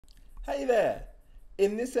Hey there!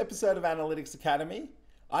 In this episode of Analytics Academy,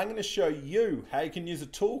 I'm going to show you how you can use a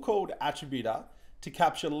tool called Attributor to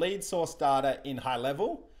capture lead source data in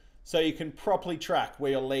GoHighLevel so you can properly track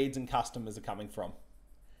where your leads and customers are coming from.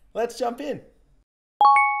 Let's jump in.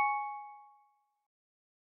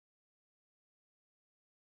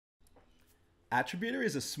 Attributor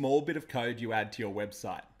is a small bit of code you add to your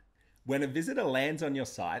website. When a visitor lands on your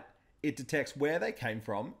site, it detects where they came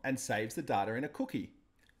from and saves the data in a cookie.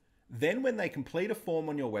 Then when they complete a form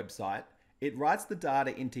on your website, it writes the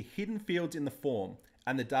data into hidden fields in the form,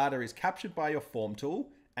 and the data is captured by your form tool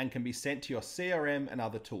and can be sent to your CRM and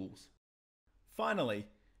other tools. Finally,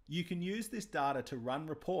 you can use this data to run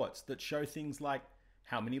reports that show things like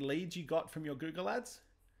how many leads you got from your Google ads,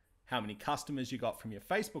 how many customers you got from your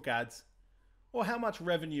Facebook ads, or how much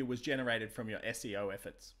revenue was generated from your SEO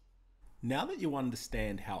efforts. Now that you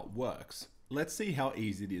understand how it works, let's see how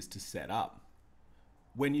easy it is to set up.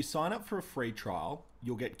 When you sign up for a free trial,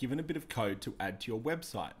 you'll get given a bit of code to add to your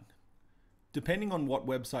website. Depending on what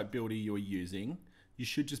website builder you're using, you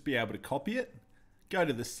should just be able to copy it, go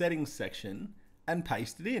to the settings section, and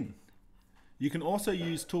paste it in. You can also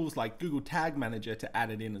use tools like Google Tag Manager to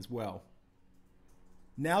add it in as well.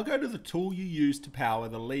 Now go to the tool you use to power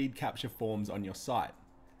the lead capture forms on your site.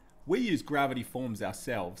 We use Gravity Forms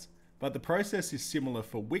ourselves, but the process is similar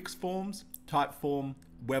for Wix Forms, Typeform,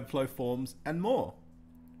 Webflow Forms, and more.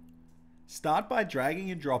 Start by dragging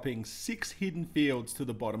and dropping 6 hidden fields to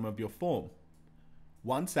the bottom of your form.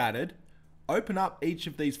 Once added, open up each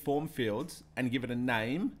of these form fields and give it a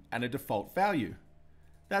name and a default value.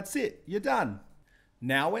 That's it, you're done.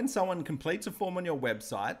 Now when someone completes a form on your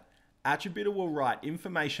website, Attributor will write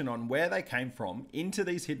information on where they came from into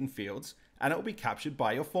these hidden fields, and it will be captured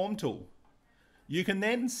by your form tool. You can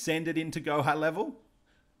then send it into GoHighLevel,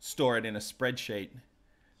 store it in a spreadsheet,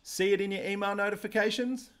 see it in your email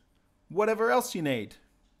notifications, whatever else you need.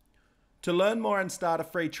 To learn more and start a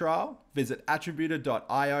free trial, visit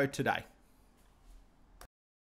attributor.io today.